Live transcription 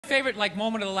favorite like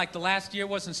moment of the last year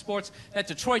was in sports? That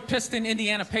Detroit Piston,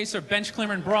 Indiana Pacer bench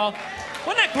clearing brawl.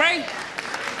 Wasn't that great?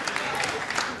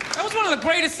 That was one of the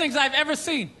greatest things I've ever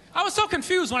seen. I was so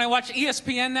confused when I watched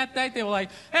ESPN that day. They were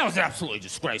like, that was absolutely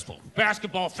disgraceful.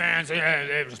 Basketball fans,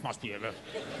 it just must be it.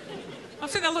 I'm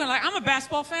sitting there looking like, I'm a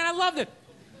basketball fan. I loved it.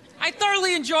 I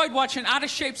thoroughly enjoyed watching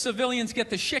out-of-shape civilians get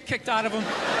the shit kicked out of them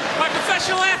by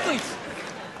professional athletes.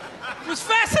 It was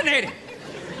fascinating.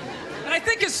 And I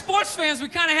think as sports fans, we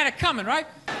kind of had it coming, right?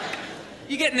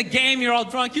 You get in the game, you're all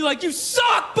drunk. You're like, you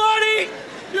suck, buddy!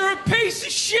 You're a piece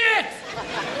of shit!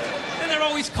 And they're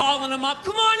always calling them up.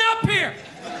 Come on up here!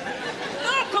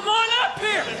 No, come on up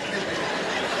here!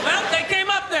 Well, they came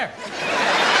up there.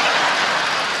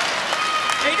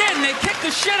 They did, and they kicked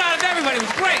the shit out of everybody. It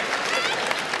was great.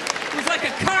 It was like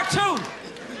a cartoon.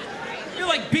 You're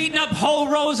like beating up whole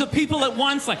rows of people at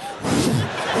once, like...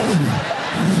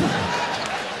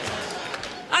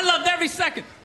 I loved every second.